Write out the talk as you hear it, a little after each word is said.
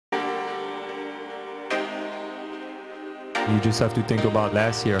You just have to think about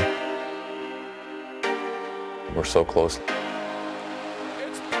last year. We're so close.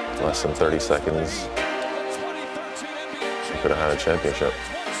 Less than 30 seconds. We could have had a championship.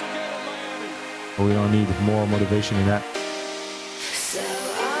 We don't need more motivation than that.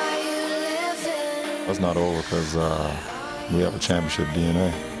 It's not over because we have a championship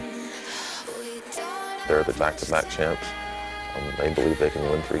DNA. They're the back-to-back champs. They believe they can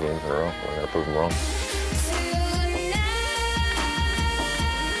win 3 games in a row. We're going to prove them wrong.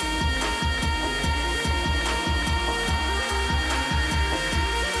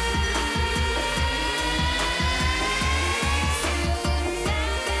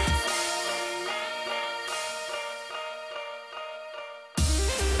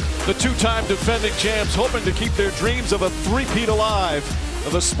 The two-time defending champs hoping to keep their dreams of a three-peat alive.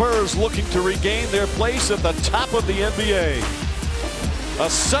 The Spurs looking to regain their place at the top of the NBA. A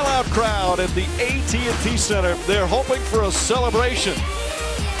sellout crowd at the AT&T Center. They're hoping for a celebration.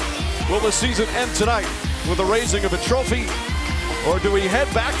 Will the season end tonight with the raising of a trophy? Or do we head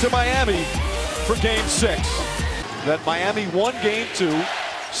back to Miami for Game 6? That Miami won Game 2,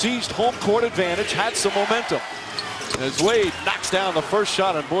 seized home court advantage, had some momentum. As Wade knocks down the first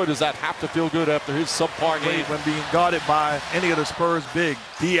shot, and boy, does that have to feel good after his subpar game. When being guarded by any of the Spurs big,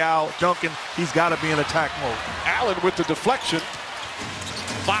 Diaw, Duncan, he's got to be in attack mode. Allen with the deflection.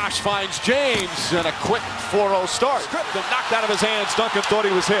 Bosh finds James, and a quick 4-0 start. Stripped and knocked out of his hands. Duncan thought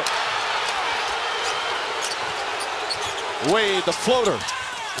he was hit. Wade, the floater.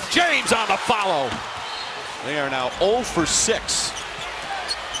 James on the follow. They are now 0 for 6.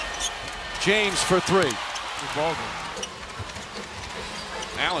 James for 3. Good ball game.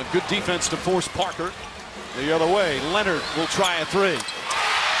 Allen, good defense to force Parker the other way. Leonard will try a 3.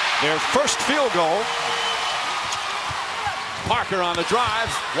 Their first field goal. Parker on the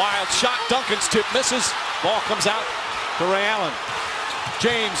drive. Wild shot. Duncan's tip misses. Ball comes out to Ray Allen.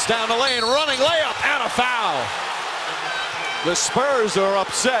 James down the lane. Running layup and a foul. The Spurs are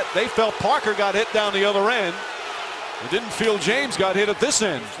upset. They felt Parker got hit down the other end. They didn't feel James got hit at this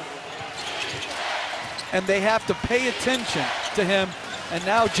end. And they have to pay attention to him, and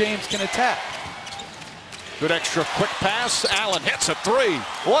now James can attack. Good extra quick pass. Allen hits a 3.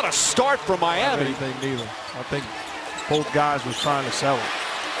 What a start for Miami. Anything neither. I think both guys were trying to sell it.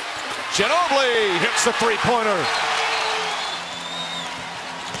 Ginobili hits the 3-pointer.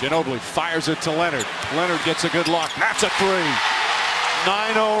 Ginobili fires it to Leonard. Leonard gets a good look. That's a 3.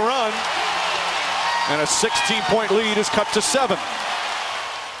 9-0 run. And a 16-point lead is cut to 7.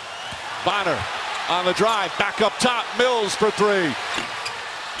 Bonner on the drive, back up top. Mills for 3.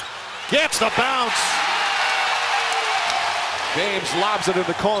 Gets the bounce. James lobs it in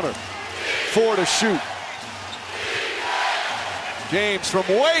the corner. 4 to shoot. James from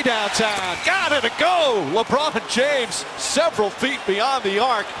way downtown. Got it to go. LeBron James several feet beyond the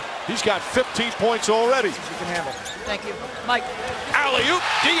arc. He's got 15 points already. You can handle. Thank you. Mike. Alley-oop.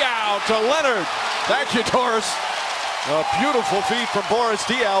 Diaw to Leonard. Thank you, Doris. A beautiful feed from Boris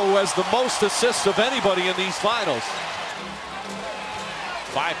Diaw, who has the most assists of anybody in these finals.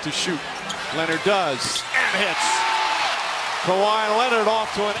 5 to shoot. Leonard does and hits. Kawhi Leonard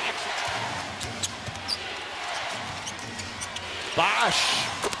off to an exit. Bosh,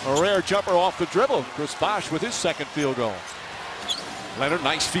 a rare jumper off the dribble. Chris Bosh with his second field goal. Leonard,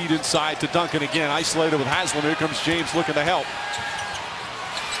 nice feed inside to Duncan again. Isolated with Haslam. Here comes James looking to help.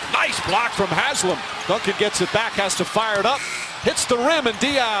 Nice block from Haslam. Duncan gets it back, has to fire it up. Hits the rim, and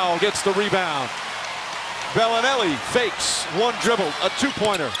Diaw gets the rebound. Bellinelli fakes. 1 dribble, a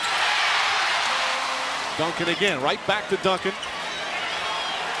 2-pointer. Duncan again, right back to Duncan.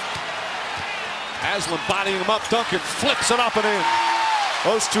 Haslam bodying him up. Duncan flips it up and in.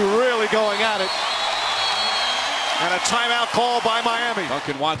 Those two really going at it. And a timeout call by Miami.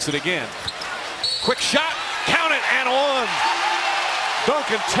 Duncan wants it again. Quick shot, count it, and 1.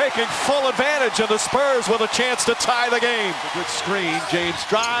 Duncan taking full advantage of the Spurs with a chance to tie the game. A good screen. James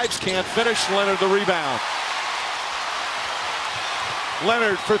drives, can't finish. Leonard the rebound.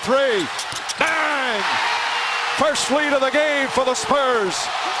 Leonard for 3. Bang! First lead of the game for the Spurs.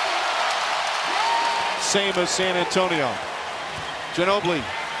 Same as San Antonio. Ginobili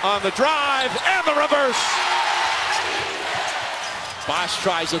on the drive and the reverse. Bosh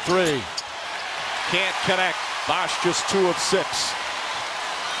tries a 3. Can't connect. Bosh just 2 of 6.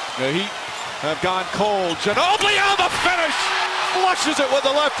 The Heat have gone cold. Ginobili on the finish. Flushes it with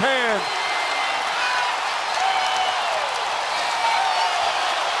the left hand.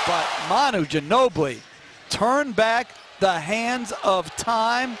 But Manu Ginobili turned back the hands of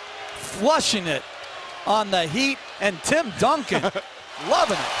time, flushing it on the Heat, and Tim Duncan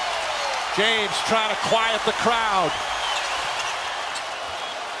loving it. James trying to quiet the crowd.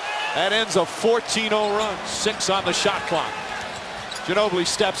 That ends a 14-0 run. 6 on the shot clock. Ginobili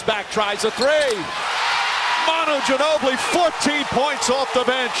steps back, tries a three. Manu Ginobili, 14 points off the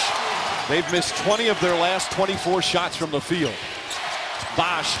bench. They've missed 20 of their last 24 shots from the field.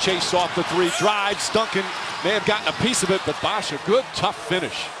 Bosh chased off the three, drives. Duncan may have gotten a piece of it, but Bosh, a good, tough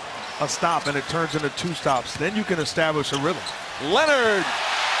finish. A stop, and it turns into 2 stops. Then you can establish a rhythm. Leonard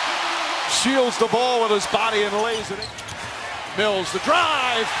shields the ball with his body and lays it in. Mills, the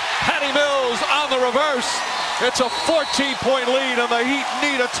drive. Patty Mills on the reverse. It's a 14-point lead, and the Heat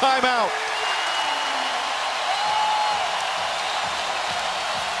need a timeout.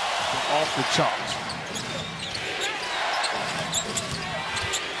 Off the charts.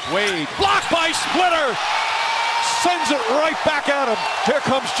 Wade, blocked by Splitter. Sends it right back at him. Here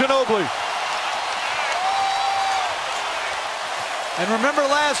comes Ginobili. And remember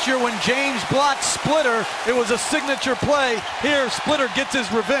last year when James blocked Splitter, it was a signature play. Here, Splitter gets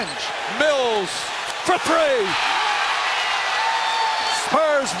his revenge. Mills for three.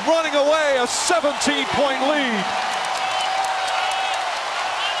 Spurs running away, a 17-point lead.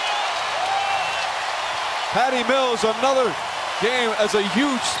 Patty Mills, another game as a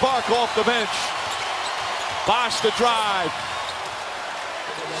huge spark off the bench. Bosh the drive.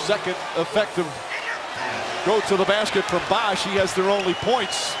 Second effective go to the basket from Bosh. He has their only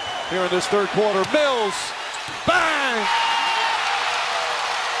points here in this third quarter. Mills, bang!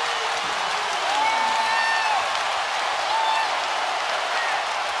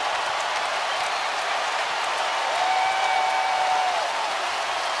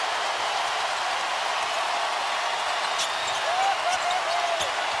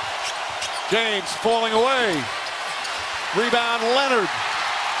 James falling away. Rebound Leonard.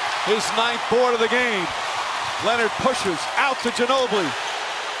 His 9th board of the game. Leonard pushes out to Ginobili.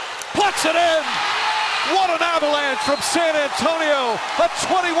 Puts it in. What an avalanche from San Antonio. A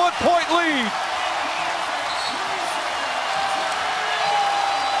 21-point lead.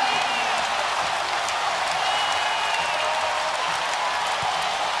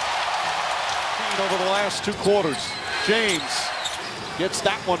 Over the last 2 quarters. James gets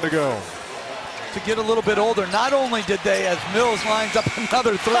that one to go. To get a little bit older, not only did they, as Mills lines up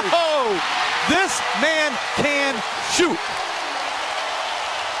another three. Oh! This man can shoot.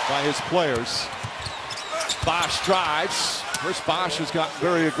 By his players. Bosh drives. First, Bosh has gotten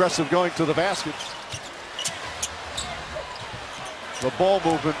very aggressive going to the basket. The ball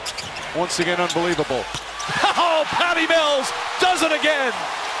movement, once again, unbelievable. Oh, Patty Mills does it again.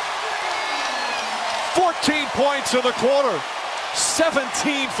 14 points in the quarter.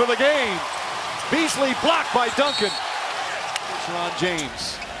 17 for the game. Beasley blocked by Duncan. Pressure on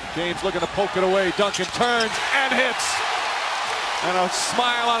James. James looking to poke it away. Duncan turns and hits. And a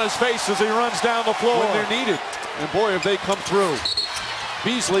smile on his face as he runs down the floor. And they're needed. And boy, have they come through.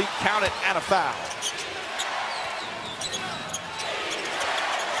 Beasley counted and a foul.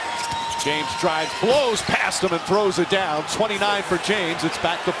 James drives, blows past him and throws it down. 29 for James. It's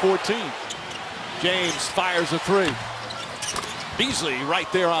back to 14. James fires a three. Beasley right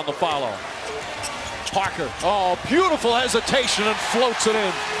there on the follow. Parker, oh, beautiful hesitation and floats it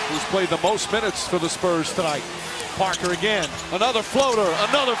in. Who's played the most minutes for the Spurs tonight. Parker again, another floater,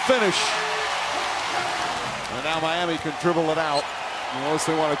 another finish. And now Miami can dribble it out. Unless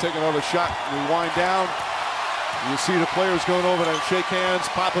they want to take another shot. We wind down. You see the players going over to shake hands.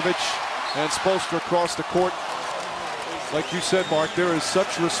 Popovich and Spoelstra across the court. Like you said, Mark, there is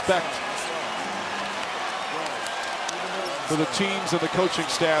such respect for the teams and the coaching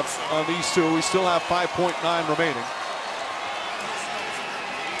staff on these two. We still have 5.9 remaining.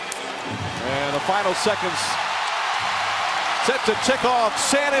 And the final seconds set to tick off.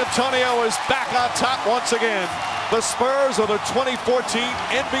 San Antonio is back on top once again. The Spurs are the 2014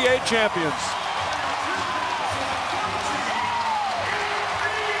 NBA champions.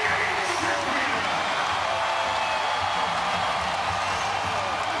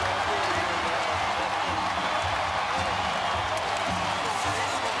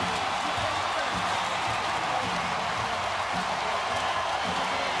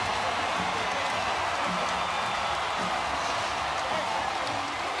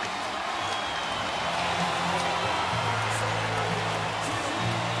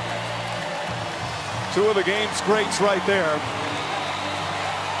 Two of the game's greats right there.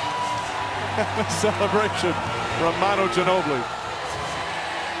 Celebration from Manu Ginobili.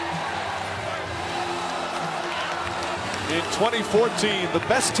 In 2014, the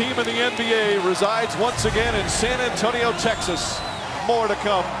best team in the NBA resides once again in San Antonio, Texas. More to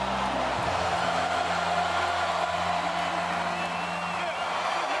come.